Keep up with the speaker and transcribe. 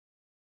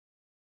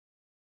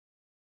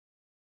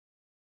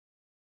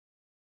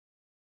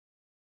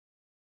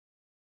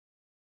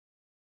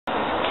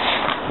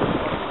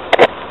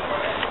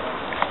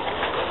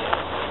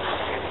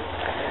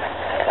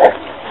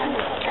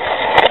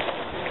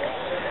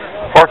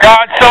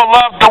God so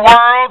loved the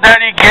world that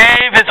he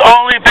gave his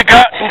only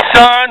begotten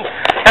Son,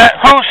 that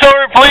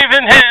whosoever believes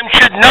in him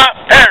should not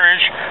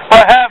perish,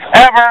 but have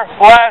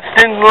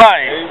everlasting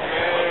life.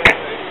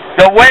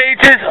 The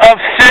wages of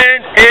sin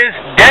is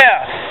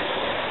death.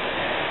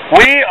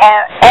 We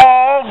are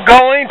all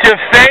going to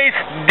face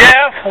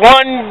death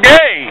one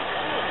day.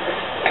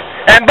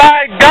 And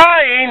by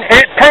dying,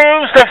 it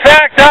proves the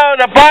fact out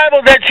of the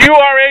Bible that you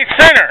are a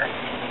sinner.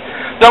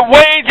 The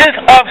wages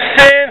of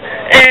sin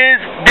is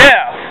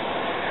death.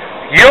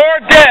 Your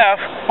death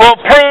will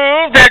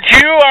prove that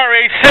you are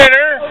a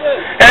sinner,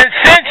 and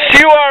since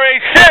you are a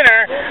sinner,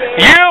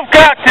 you've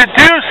got to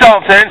do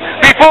something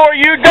before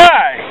you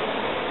die.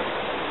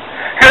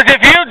 Because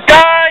if you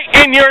die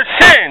in your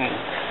sins,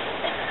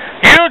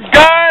 you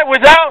die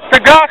without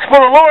the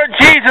gospel of the Lord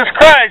Jesus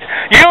Christ,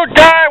 you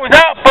die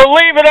without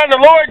believing on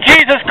the Lord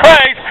Jesus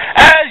Christ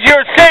as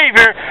your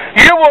Savior,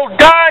 you will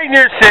die in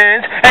your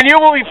sins, and you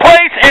will be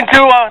placed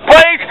into a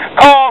place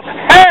called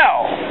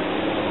hell.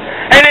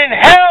 And in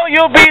hell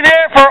you'll be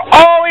there for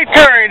all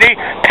eternity,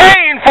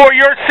 paying for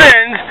your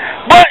sins,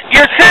 but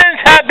your sins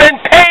have been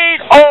paid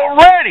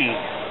already.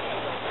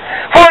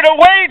 For the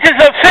wages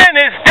of sin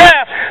is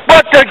death,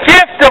 but the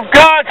gift of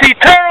God's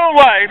eternal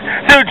life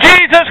through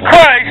Jesus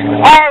Christ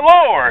our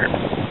Lord.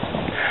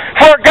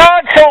 For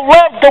God so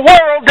loved the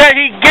world that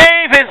he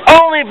gave his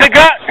only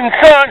begotten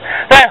Son,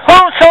 that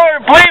whosoever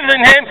believes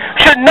in him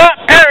should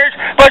not perish,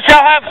 but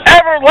shall have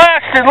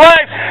everlasting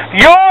life.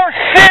 Your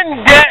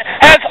sin debt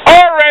has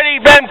already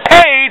been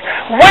paid,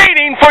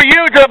 waiting for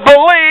you to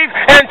believe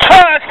and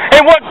trust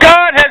in what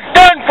God has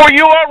done for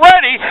you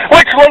already,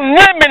 which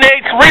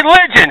eliminates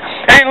religion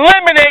and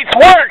eliminates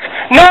works,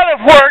 not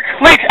of works,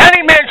 lest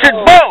any man should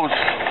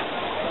boast.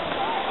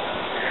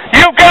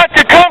 You've got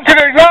to come to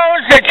the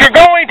knowledge that you're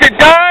going to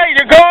die,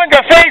 you're going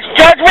to face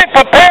judgment,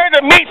 prepare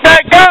to meet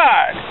that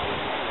God.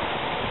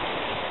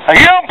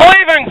 You don't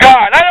believe in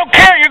God. I don't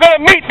care. You're going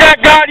to meet that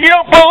God. You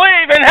don't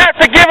believe and have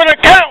to give an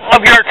account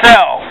of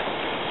yourself.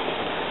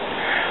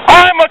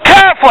 I'm a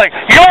Catholic.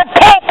 Your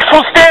popes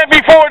will stand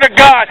before the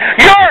God.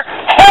 Your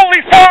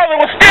Holy Father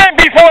will stand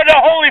before the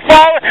Holy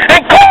Father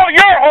and call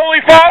your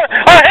Holy Father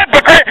a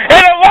hypocrite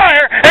and a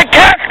liar and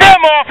cast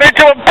them off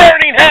into a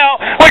burning hell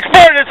which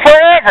burneth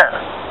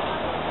forever.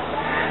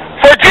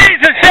 For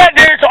Jesus said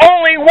there's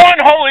only one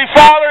Holy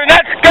Father, and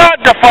that's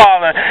God the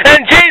Father.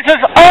 And Jesus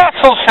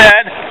also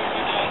said,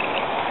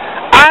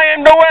 I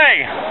am the way.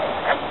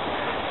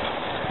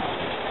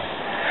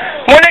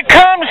 When it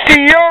comes to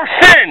your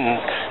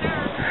sins,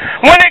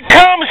 when it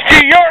comes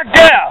to your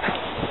death,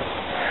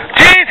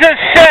 Jesus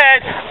said,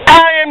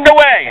 I am the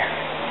way.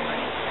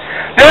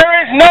 There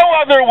is no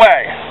other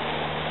way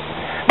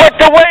but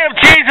the way of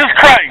Jesus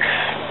Christ.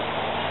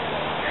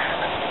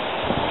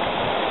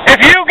 If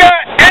you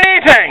got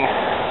anything,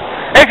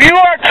 if you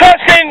are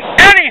trusting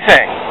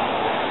anything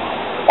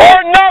or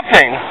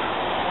nothing,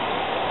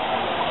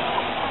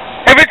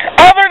 if it's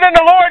other than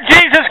the Lord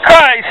Jesus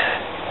Christ,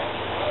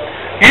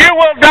 you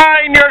will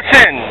die in your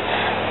sins.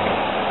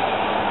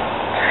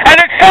 And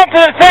it's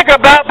something to think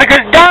about,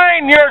 because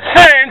dying your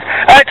sins,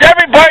 as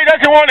everybody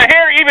doesn't want to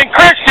hear, even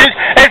Christians,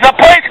 is a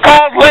place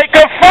called lake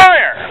of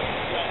fire.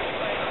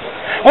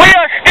 We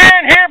are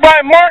stand here by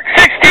Mark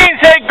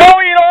 16, say, go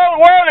ye all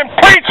the world and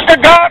preach the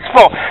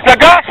gospel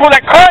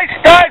that Christ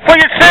died for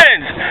your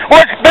sins,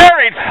 was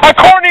buried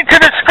according to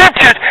the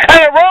Scriptures, and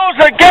arose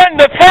again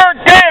the third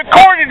day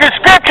according to the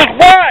Scriptures.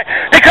 Why?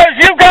 Because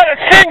you've got a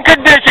sin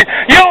condition.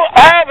 You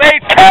have a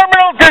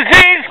terminal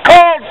disease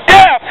called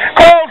death,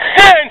 called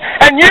sin,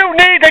 and you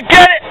need to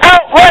get it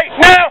out right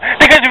now,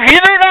 because if you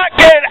do not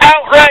get it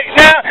out right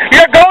now,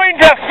 you're going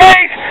to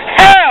face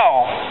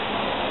hell.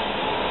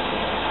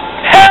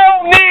 Hell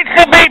needs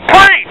to be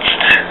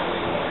preached,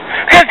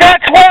 because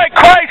that's why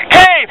Christ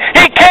came.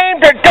 He came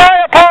to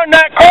die upon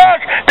that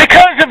cross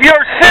because of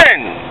your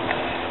sins.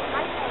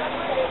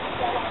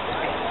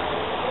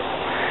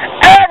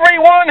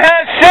 Everyone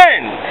has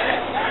sins.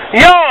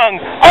 Young,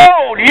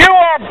 old, you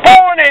are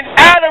born in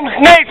Adam's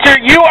nature.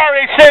 You are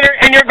a sinner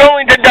and you're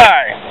going to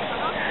die.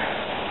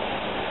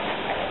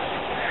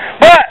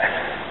 But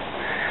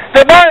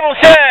the Bible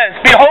says,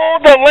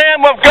 behold the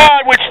Lamb of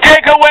God which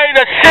take away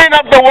the sin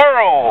of the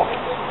world.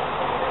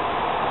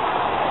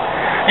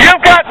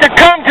 You've got to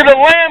come to the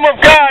Lamb of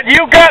God.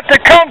 You've got to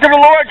come to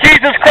the Lord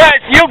Jesus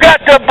Christ. You've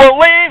got to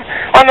believe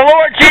on the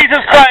Lord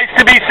Jesus Christ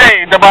to be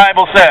saved, the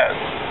Bible says.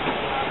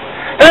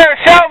 There is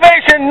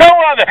salvation no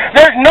other.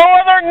 There's no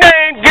other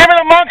name given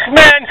amongst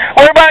men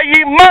whereby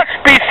ye must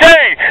be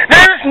saved.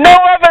 There's no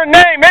other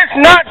name. It's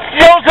not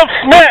Joseph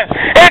Smith.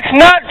 It's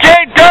not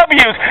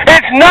J.W.'s.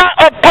 It's not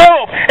a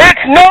pope.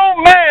 It's no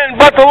man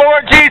but the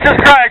Lord Jesus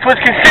Christ, which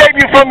can save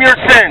you from your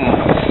sins.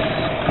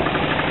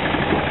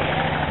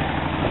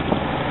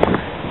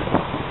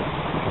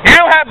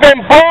 You have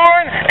been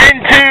born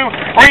into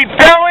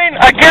rebelling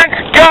against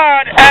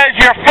God as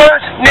your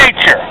first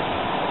nature.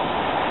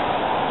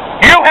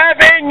 You have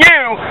in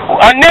you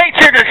a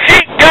nature to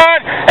seek God,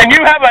 and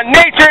you have a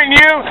nature in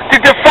you to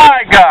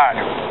defy God.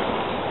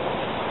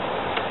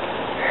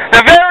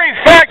 The very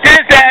fact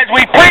is that as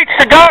we preach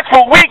the gospel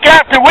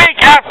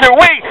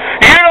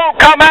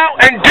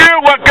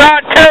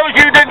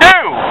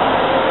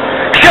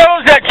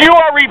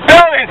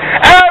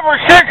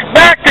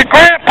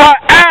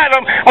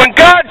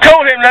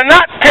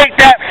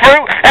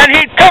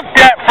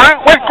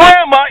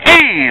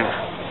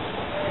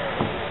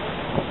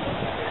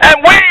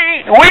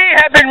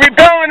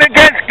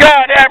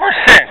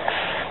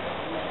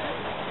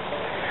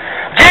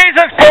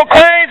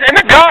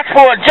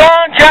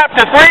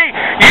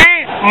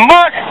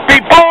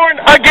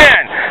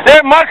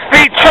must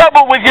be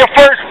trouble with your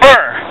first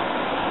birth.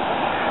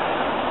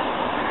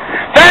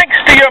 Thanks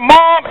to your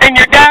mom and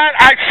your dad.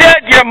 I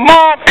said your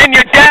mom and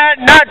your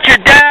dad, not your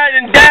dad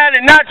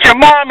and not your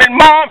mom and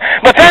mom.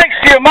 But thanks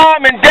to your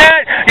mom and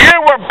dad, you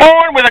were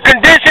born with a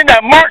condition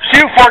that marks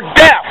you for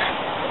death.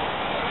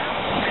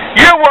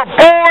 You were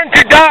born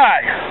to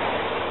die.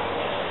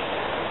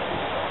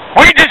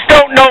 We just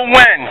don't know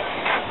when.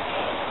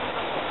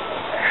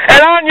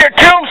 And on your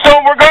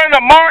tombstone, we're going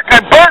to mark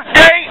a birth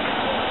date,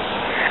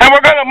 and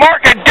we're going to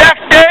mark a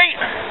death date.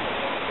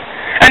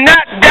 And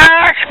that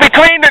dash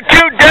between the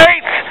two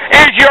dates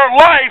is your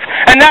life,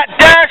 and that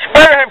dash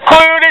better have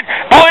included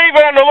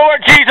believing on the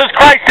Lord Jesus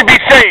Christ to be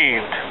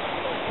saved.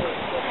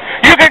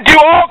 You can do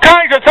all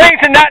kinds of things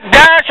in that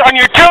dash on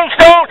your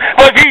tombstone,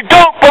 but if you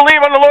don't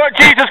believe on the Lord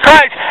Jesus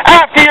Christ,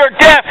 after your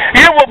death,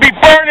 you will be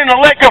burned in the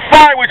lake of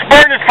fire which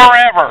burneth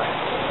forever.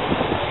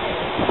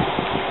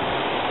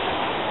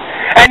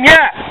 And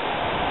yet,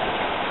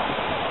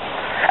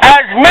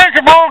 as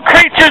miserable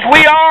creatures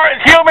we are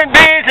as human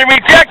beings and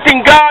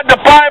rejecting God,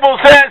 the Bible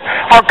says,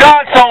 for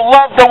God so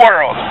loved the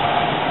world,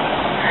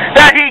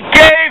 that He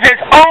gave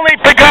His only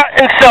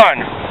begotten Son.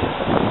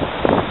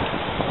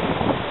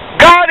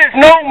 God is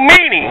no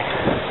meanie.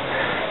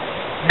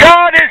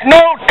 God is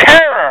no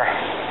terror.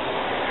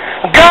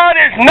 God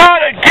is not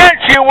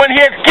against you when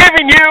He has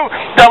given you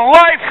the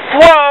life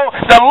flow,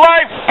 the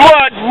life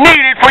blood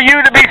needed for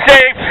you to be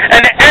saved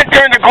and to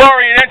enter into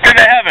glory and enter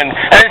into heaven.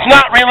 And it's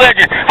not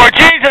religion. For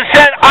Jesus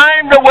said,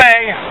 I'm the way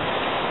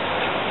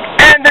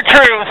and the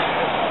truth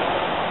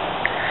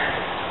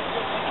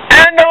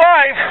and the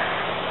life.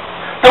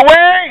 The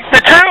way,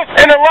 the truth,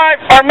 and the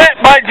life are met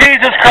by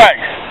Jesus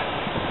Christ.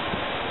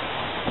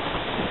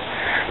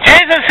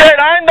 Jesus said,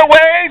 I'm the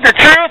way, the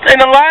truth,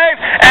 and the life,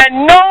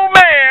 and no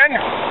man,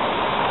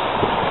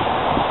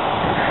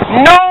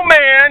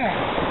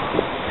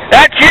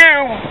 that's you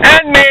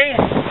and me,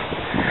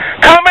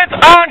 cometh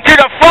unto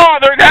the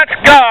Father, that's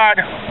God,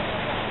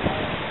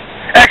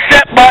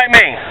 except by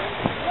me.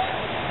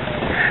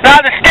 Now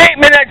the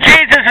statement that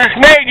Jesus has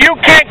made, you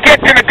can't get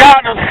to the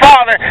God of the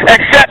Father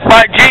except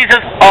by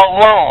Jesus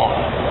alone.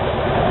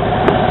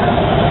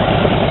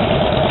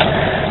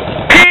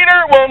 Peter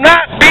will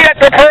not be at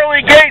the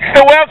pearly gates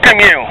to welcome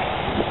you.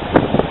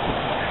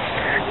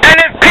 And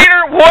if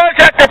Peter was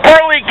at the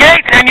pearly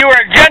gates and you were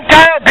a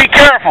Gentile, be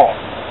careful.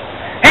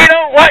 He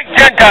don't like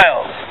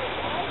Gentiles.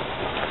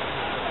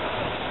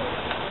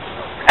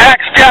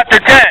 Acts chapter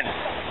 10.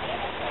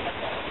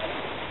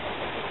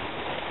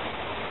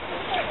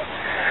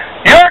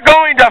 You're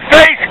going to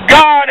face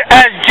God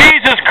as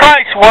Jesus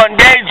Christ one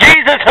day.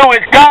 Jesus who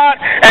is God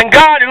and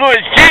God who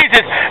is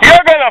Jesus.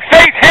 You're going to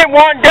face Him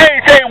one day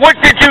and say, what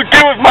did you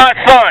do with my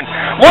son?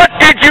 What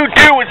did you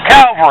do with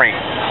Calvary?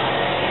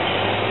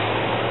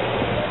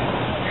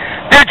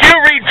 Did you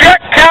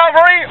reject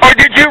Calvary or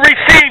did you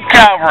receive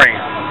Calvary?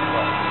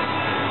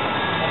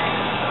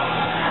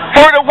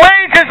 For the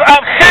wages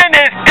of sin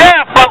is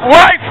death, but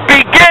life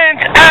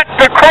begins at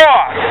the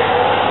cross.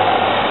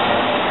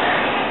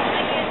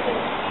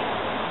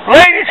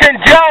 Ladies and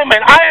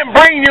gentlemen, I am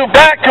bringing you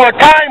back to a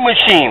time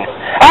machine.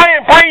 I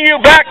am bringing you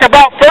back to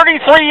about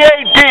 33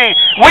 AD.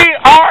 We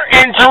are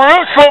in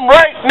Jerusalem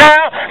right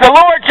now. The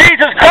Lord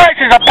Jesus Christ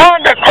is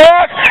upon the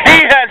cross. He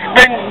has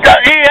been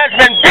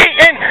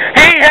beaten.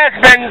 He has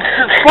been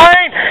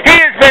slain. He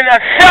has been a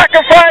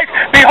sacrifice.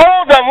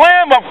 Behold the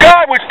Lamb of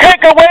God which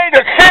take away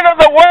the sin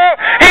of the world.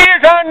 He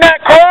is on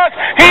that cross.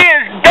 He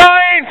is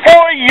dying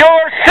for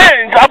your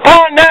sins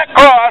upon that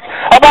cross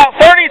about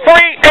 33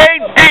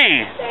 AD.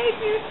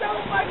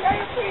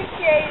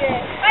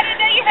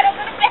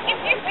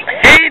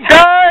 He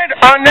died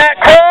on that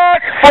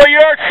cross for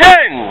your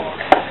sins.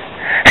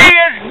 He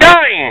is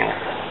dying.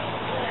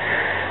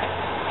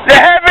 The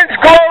heavens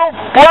glow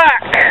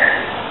black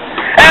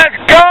as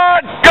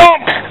God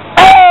dumps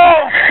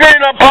all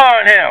sin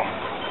upon Him.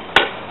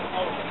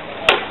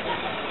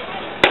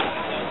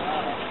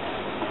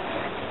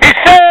 He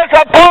says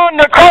upon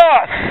the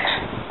cross,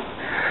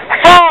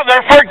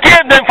 Father,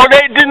 forgive them, for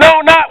they do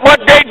know not what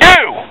they do.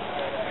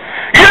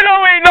 You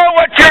don't even know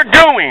what you're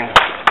doing.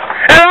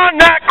 And on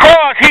that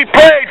cross, He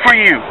prayed for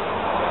you.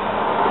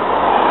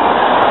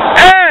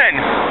 And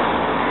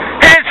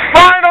His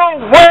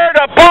final word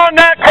upon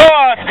that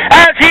cross,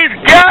 as He's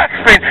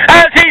gasping,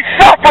 as He's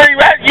suffering,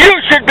 as you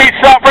should be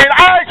suffering,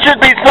 I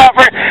should be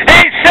suffering,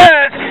 He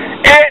says,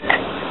 it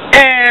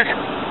is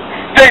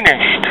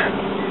finished.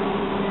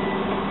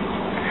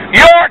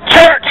 Your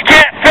church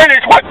can't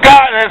finish what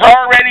God has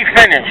already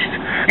finished.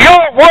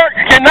 Your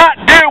works cannot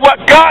do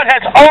what God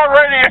has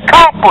already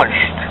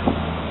accomplished.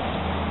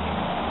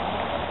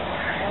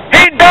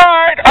 He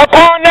died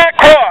upon that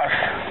cross.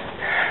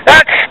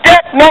 That's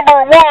step number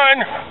 1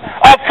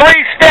 of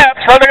 3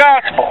 steps of the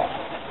gospel.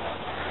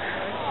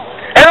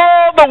 And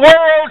all the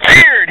world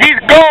cheered. He's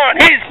gone.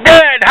 He's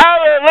dead.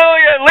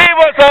 Hallelujah. Leave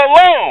us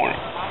alone.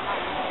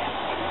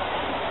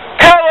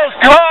 Tell those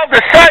 12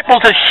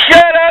 disciples to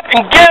shut up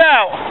and get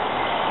out.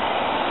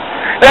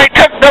 They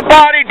took the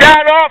body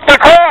down off the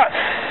cross.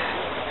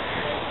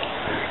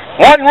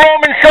 One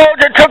Roman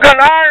soldier took an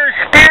iron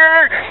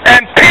spear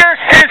and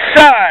pierced his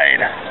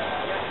side,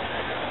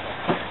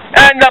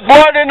 and the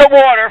blood in the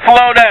water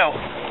flowed out.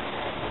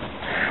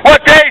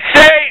 What they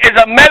say is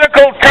a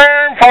medical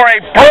term for a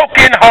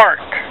broken heart.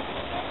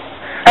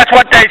 That's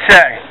what they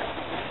say.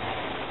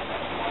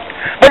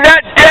 But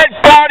that dead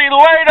body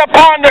laid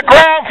upon the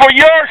ground for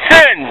your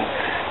sins.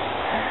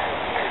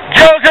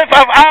 Joseph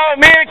of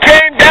Arimathea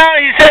came down.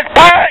 He says,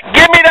 Pilate,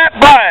 give me that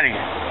body.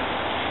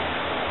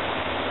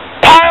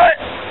 Pilate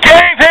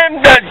gave him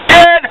the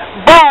dead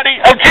body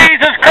of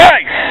Jesus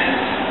Christ.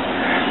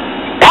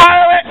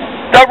 Pilate,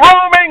 the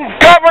Roman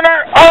governor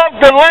of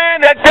the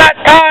land at that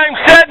time,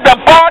 said the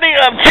body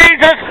of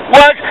Jesus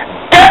was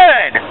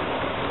dead.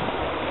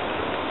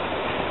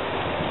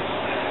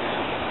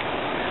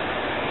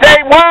 They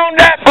wound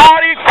that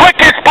body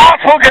quick as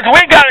possible because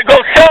we got to go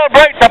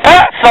celebrate the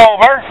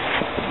Passover.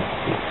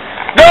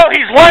 Though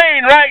he's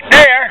laying right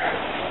there,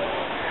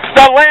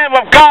 the Lamb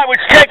of God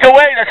which take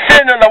away the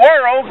sin of the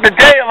world, the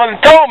Day of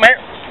Atonement,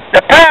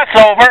 the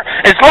Passover,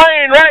 is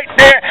laying right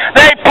there.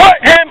 They put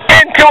him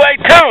into a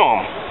tomb.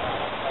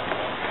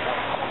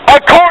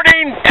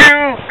 According to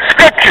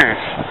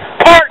Scriptures,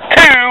 part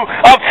 2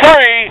 of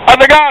 3 of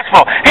the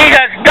Gospel. He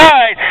has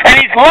died and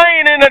he's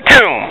laying in a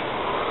tomb.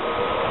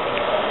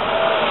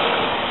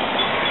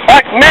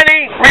 Like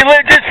many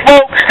religious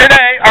folks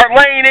today are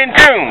laying in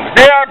tombs.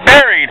 They are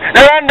buried.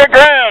 They're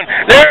underground.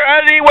 They're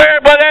anywhere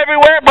but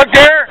everywhere, but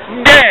they're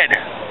dead.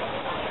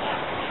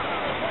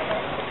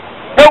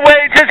 The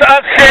wages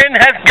of sin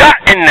has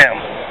gotten them.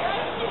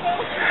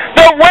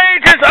 The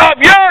wages of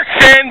your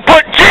sin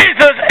put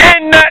Jesus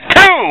in that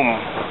tomb.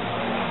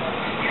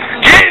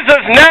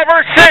 Jesus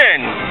never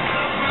sinned.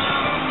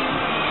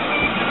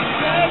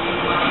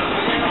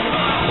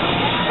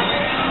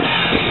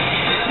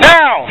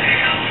 Now,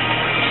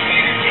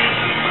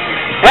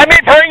 let me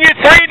bring you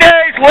 3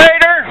 days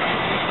later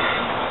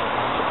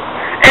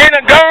in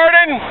a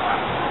garden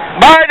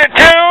by the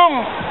tomb.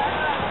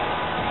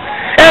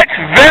 It's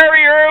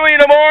very early in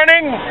the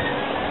morning.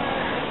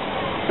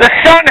 The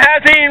sun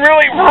hasn't even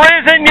really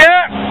risen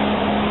yet.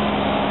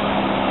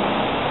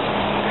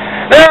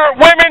 There are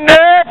women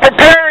there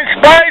preparing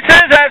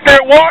spices as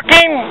they're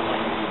walking.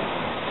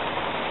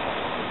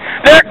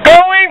 They're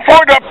going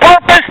for the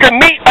purpose to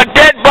meet a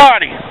dead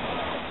body.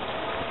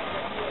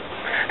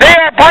 They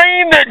are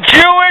bringing the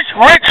Jewish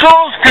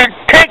rituals to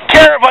take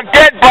care of a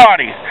dead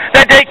body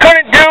that they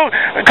couldn't do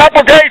a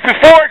couple days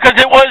before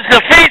because it was the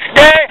feast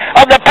day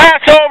of the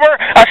Passover,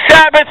 a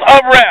Sabbath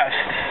of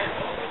rest.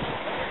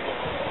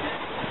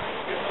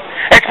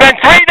 It's been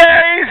 3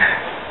 days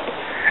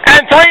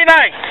and 3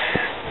 nights.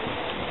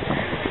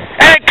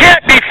 And it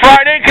can't be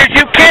Friday because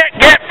you can't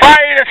get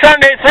Friday to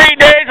Sunday 3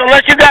 days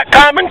unless you got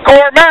Common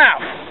Core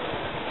math.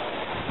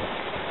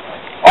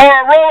 Or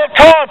a roll of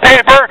toilet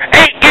paper,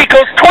 8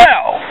 equals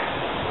 12.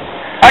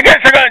 I guess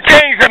they're going to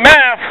change the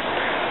math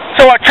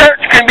so a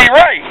church can be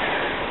right.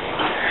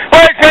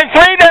 But it's been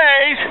 3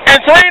 days and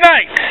 3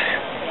 nights.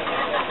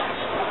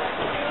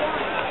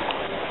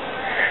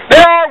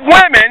 There are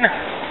women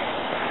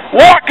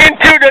walking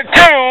to the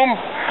tomb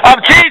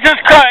of Jesus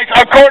Christ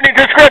according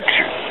to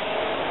Scripture.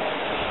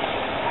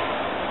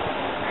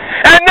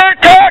 And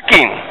they're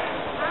talking.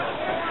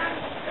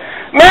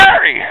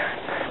 Mary,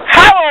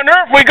 how on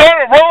earth are we going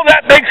to roll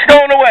that big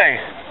stone away?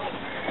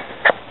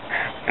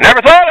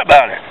 Never thought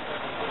about it.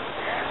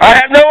 I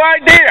have no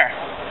idea.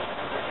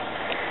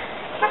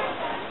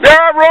 There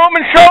are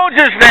Roman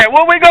soldiers there.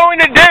 What are we going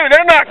to do?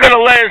 They're not going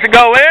to let us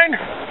go in.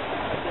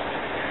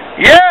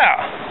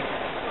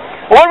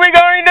 Yeah. What are we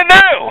going to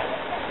do?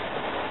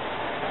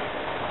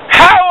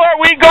 How are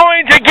we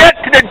going to get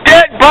to the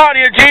dead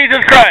body of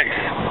Jesus Christ?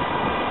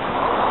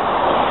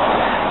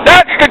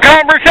 That's the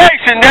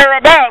conversation they're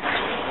about.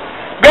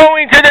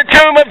 Going to the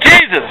tomb of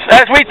Jesus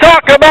as we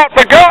talk about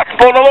the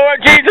gospel of the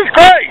Lord Jesus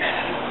Christ.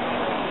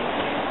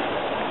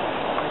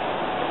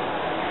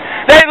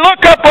 They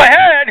look up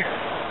ahead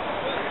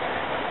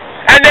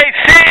and they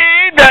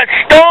see the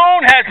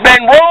stone has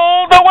been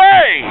rolled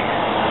away.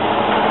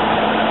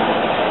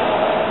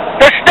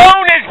 The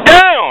stone is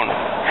down.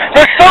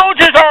 The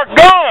soldiers are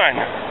gone.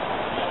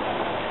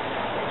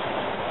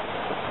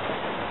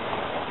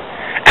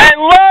 And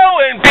lo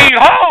and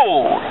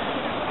behold,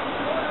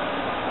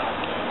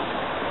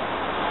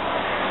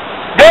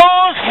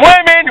 those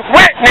women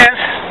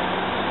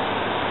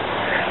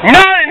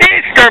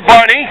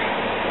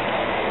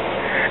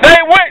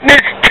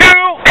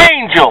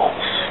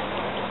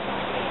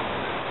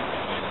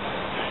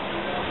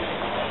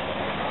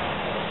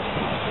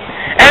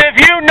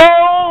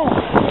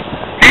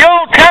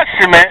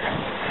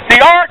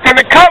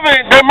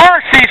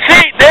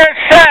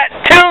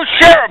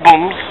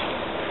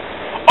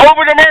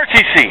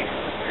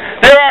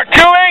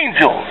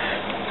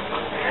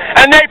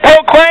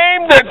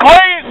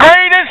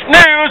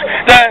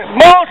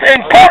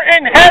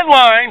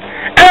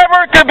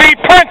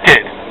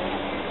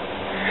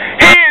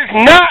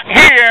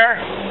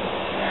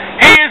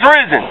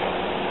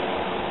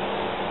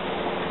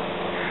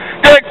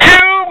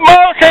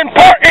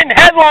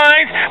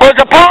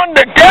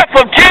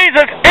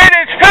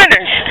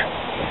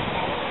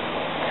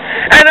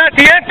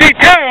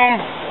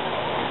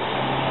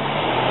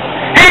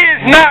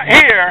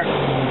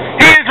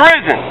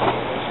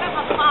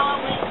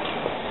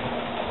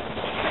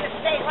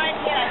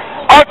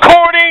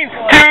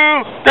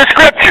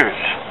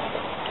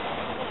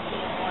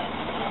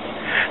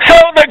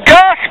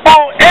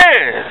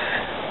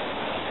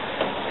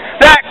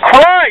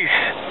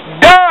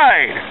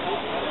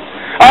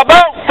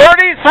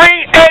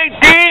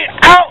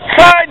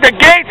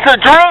of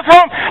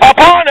Jerusalem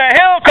upon a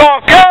hill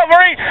called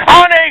Calvary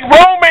on a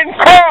Roman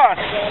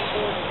cross.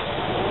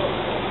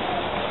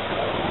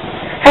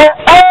 For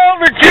all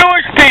the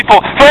Jewish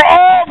people, for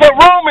all the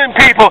Roman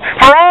people,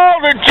 for all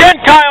the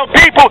Gentile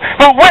people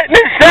who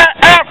witnessed that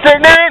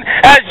afternoon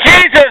as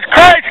Jesus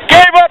Christ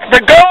gave up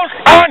the ghost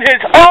on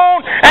his own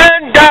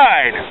and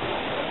died.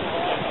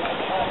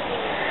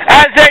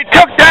 As they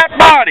took that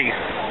body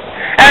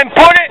and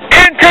put it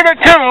into the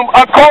tomb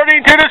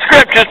according to the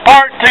Scriptures,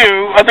 part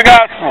 2 of the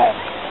Gospel.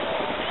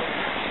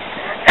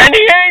 And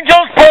the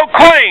angels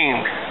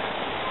proclaimed,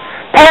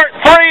 part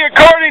 3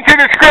 according to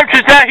the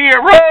Scriptures, that he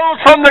arose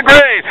from the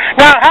grave.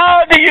 Now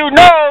how do you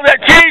know that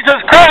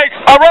Jesus Christ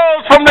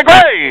arose from the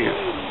grave?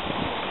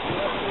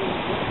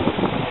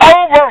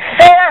 Over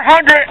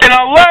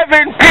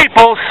 411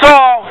 people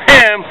saw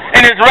him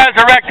in his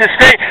resurrected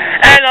state,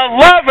 and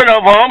 11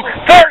 of them,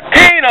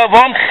 13 of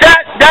them,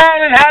 sat down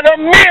and had a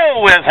meal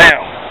with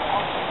him.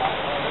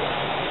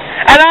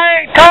 And I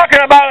ain't talking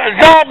about a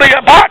zombie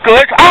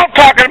apocalypse. I'm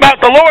talking about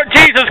the Lord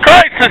Jesus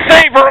Christ, the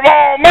Savior of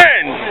all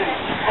men,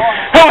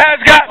 who has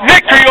got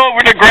victory over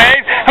the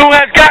grave, who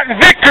has gotten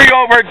victory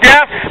over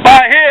death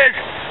by his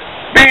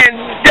being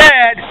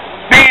dead,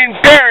 being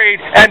buried,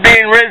 and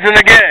being risen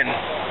again.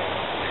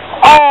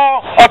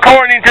 All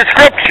according to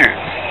Scripture.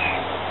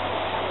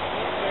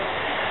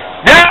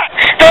 That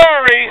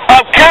story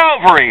of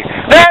Calvary,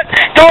 that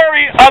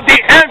story of the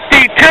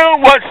empty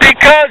tomb was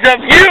because of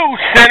you,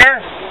 sinner.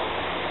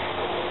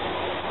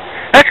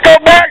 Let's go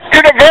back to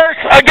the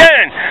verse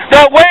again.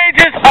 The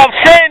wages of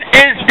sin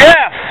is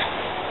death.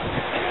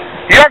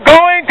 You're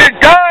going to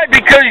die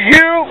because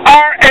you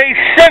are a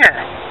sinner.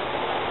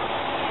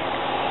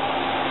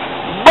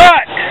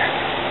 But,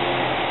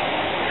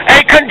 a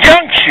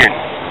conjunction.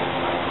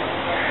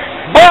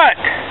 But,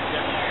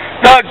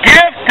 the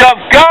gift of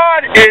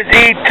God is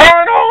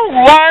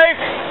eternal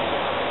life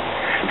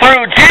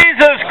through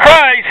Jesus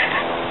Christ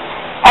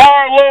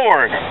our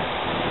Lord.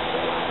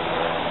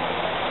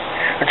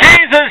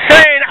 Jesus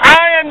saying,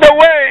 I am the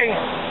way,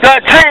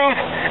 the truth,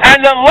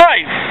 and the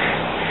life.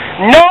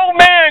 No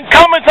man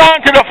cometh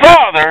unto the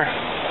Father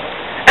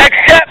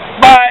except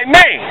by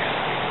me.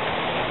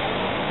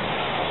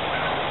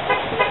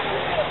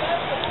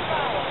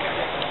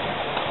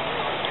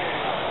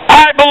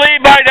 I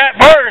believe by that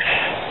verse,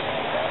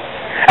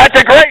 at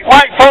the great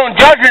white throne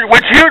judgment,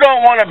 which you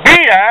don't want to be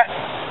at,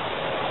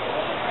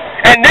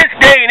 in this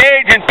day and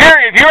age and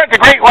period, if you're at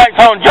the great white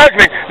throne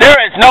judgment, there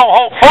is no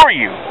hope for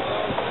you.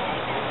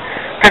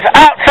 Because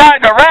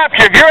outside the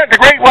rapture, if you're at the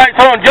great white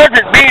throne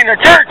judgment, being the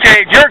church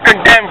age, you're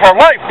condemned for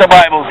life, the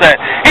Bible said.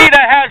 He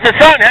that has the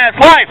Son has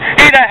life.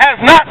 He that has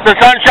not the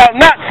Son shall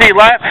not see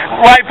life,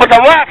 but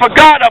the wrath of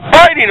God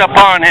abiding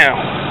upon him.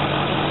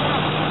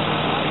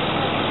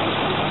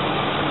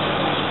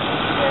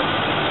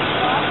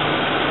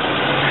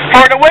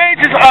 For the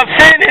wages of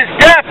sin is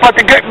death, but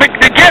the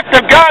gift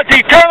of God's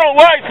eternal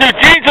life through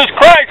Jesus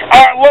Christ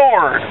our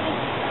Lord.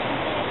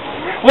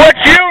 What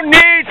you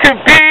need to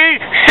be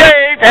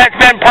saved has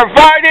been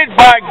provided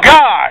by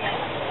God.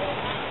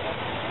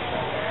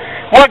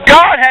 What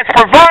God has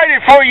provided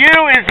for you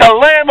is the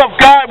Lamb of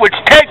God which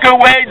take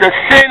away the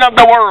sin of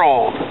the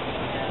world.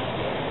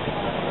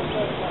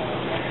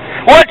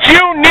 What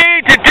you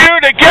need to do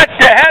to get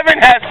to heaven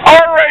has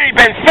already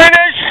been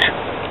finished,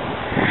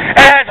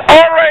 has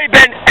already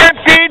been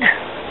emptied,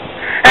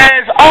 and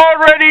has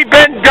already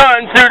been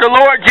done through the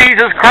Lord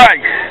Jesus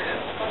Christ.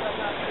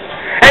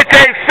 It's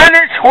a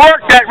finished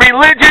work that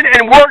religion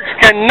and works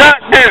cannot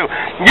do.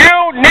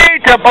 You need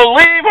to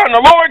believe on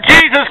the Lord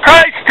Jesus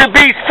Christ to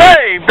be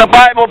saved, the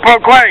Bible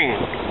proclaims.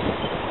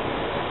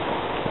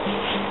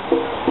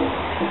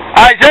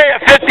 Isaiah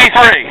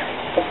 53.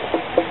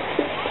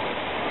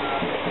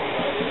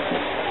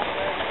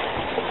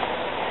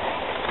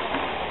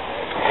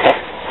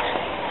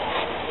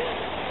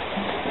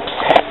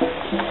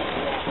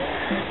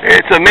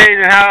 It's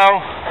amazing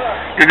how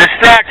the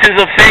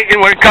distractions of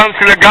Satan when it comes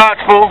to the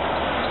gospel,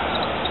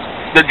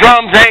 the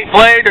drums ain't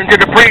played until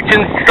the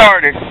preaching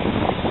started.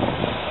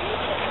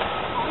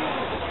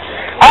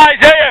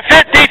 Isaiah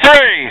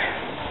 53.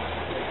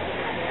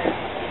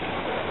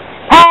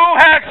 Who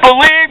has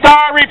believed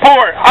our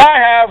report? I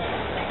have.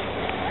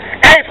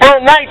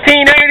 April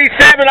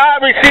 1987, I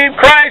received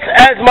Christ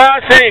as my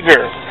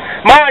Savior.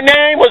 My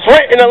name was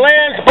written in the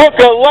Lamb's Book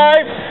of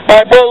Life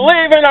by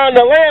believing on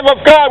the Lamb of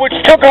God which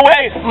took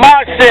away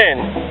my sin.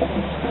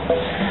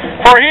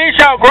 For he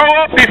shall grow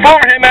up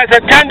before him as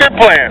a tender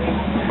plant,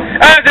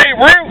 as a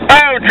root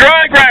out of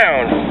dry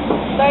ground.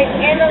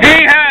 He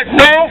has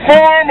no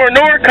form or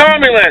nor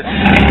comeliness,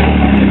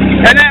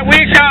 and that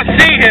we shall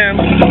see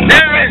him.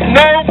 There is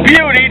no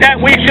beauty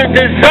that we should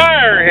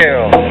desire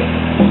him.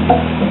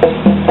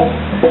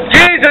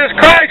 Jesus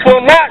Christ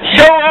will not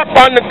show up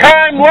on the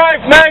Time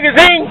Life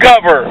magazine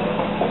cover.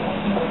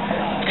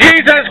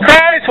 Jesus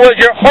Christ was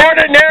your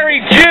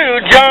ordinary Jew,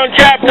 John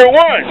chapter 1.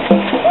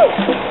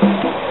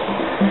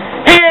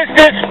 He is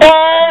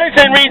despised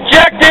and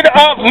rejected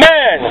of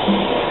men,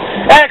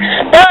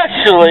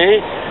 especially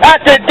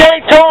at the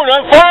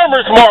Daytona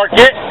Farmers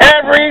Market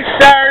every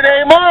Saturday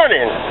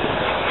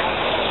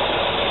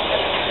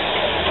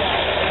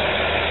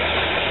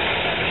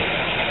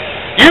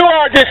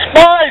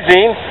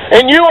despising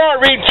and you are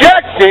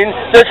rejecting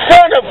the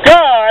Son of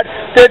God,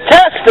 the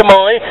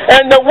testimony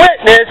and the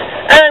witness,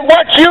 and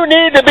what you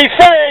need to be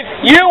saying,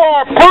 you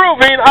are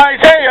proving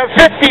Isaiah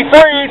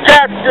 53,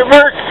 chapter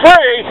verse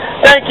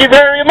 3. Thank you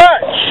very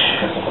much.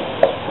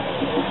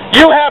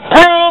 You have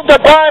proved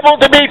the Bible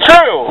to be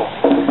true.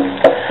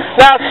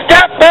 Now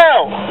step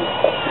out.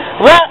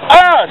 Let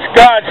us,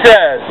 God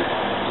says.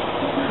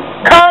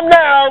 Come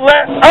now,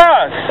 let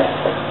us.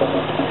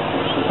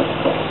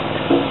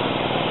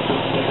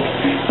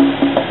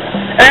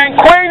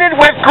 Acquainted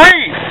with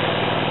grief,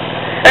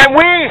 and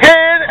we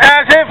hid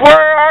as it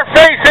were our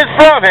faces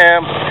from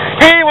him.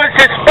 He was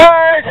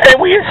despised,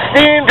 and we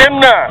esteemed him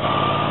not.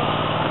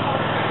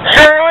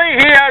 Surely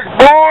he has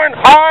borne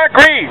our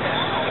griefs,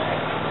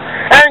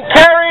 and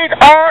carried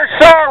our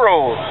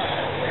sorrows.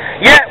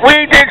 Yet we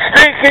did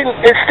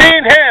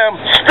esteem him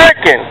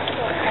stricken,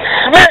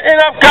 smitten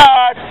of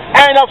God,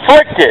 and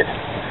afflicted.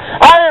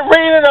 I am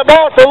reading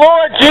about the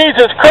Lord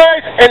Jesus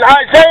Christ in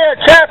Isaiah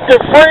chapter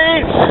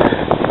 3,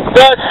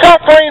 the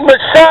suffering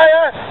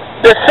Messiah,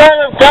 the Son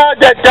of God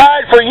that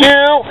died for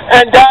you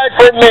and died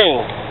for me.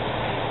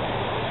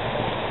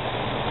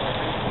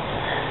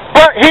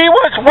 But he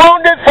was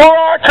wounded for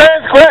our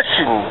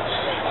transgressions.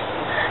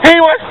 He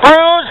was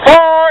bruised for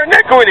our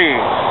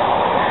iniquities.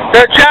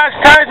 The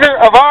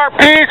chastisement of our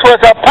peace was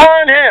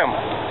upon him,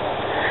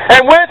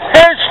 and with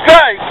his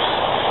stripes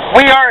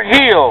we are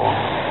healed.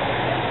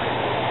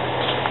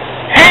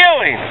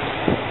 Healing.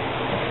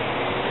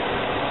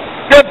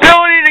 The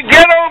ability to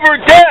get over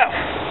death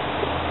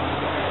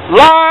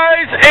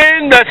lies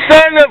in the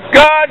Son of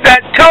God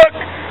that took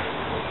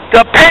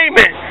the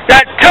payment,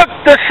 that took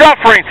the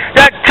suffering,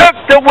 that took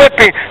the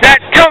whipping,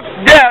 that took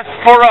death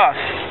for us.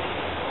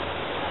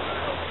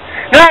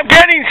 Now,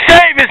 getting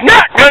saved is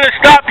not going to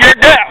stop your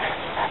death.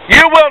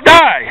 You will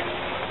die.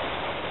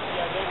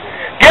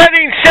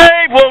 Getting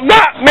saved will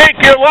not make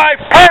your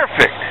life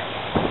perfect.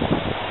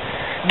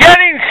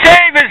 Getting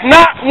saved is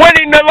not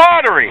winning the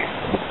lottery.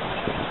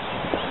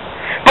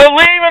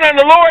 Believing on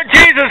the Lord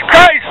Jesus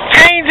Christ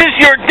changes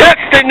your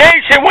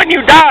destination when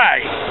you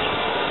die.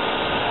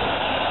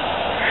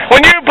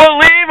 When you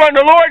believe on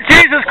the Lord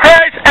Jesus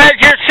Christ as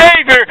your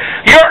Savior,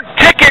 your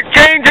ticket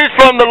changes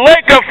from the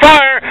lake of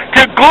fire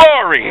to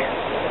glory.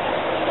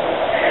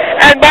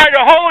 And by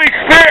the Holy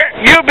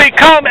Spirit, you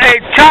become a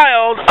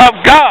child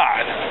of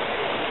God.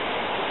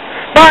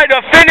 By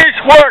the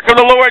finished work of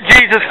the Lord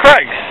Jesus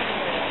Christ.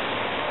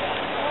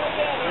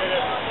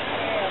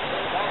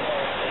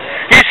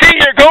 You see,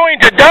 you're going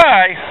to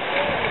die,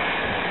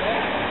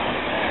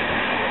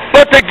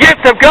 but the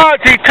gift of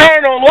God's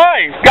eternal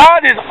life.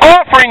 God is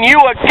offering you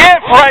a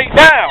gift right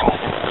now.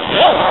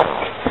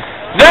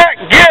 That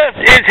gift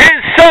is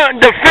his Son,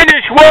 the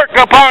finished work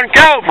upon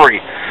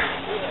Calvary.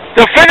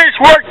 The finished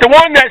work, the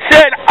one that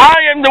said, I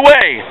am the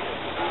way,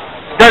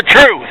 the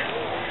truth,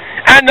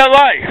 and the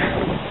life.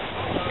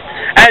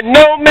 And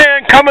no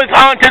man cometh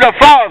unto the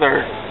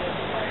Father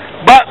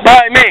but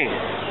by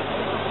me.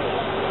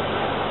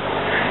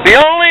 The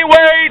only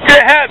way to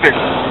heaven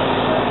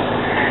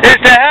is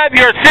to have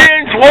your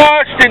sins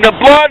washed in the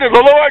blood of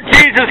the Lord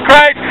Jesus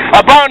Christ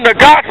upon the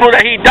gospel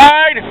that he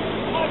died.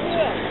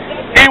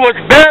 He was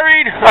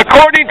buried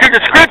according to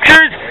the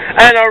Scriptures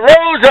and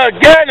arose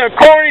again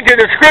according to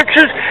the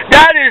Scriptures.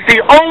 That is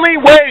the only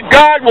way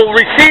God will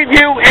receive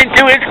you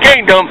into his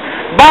kingdom,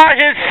 by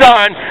his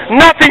Son,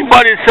 nothing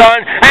but his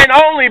Son, and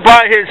only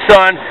by his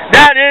Son.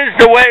 That is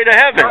the way to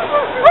heaven.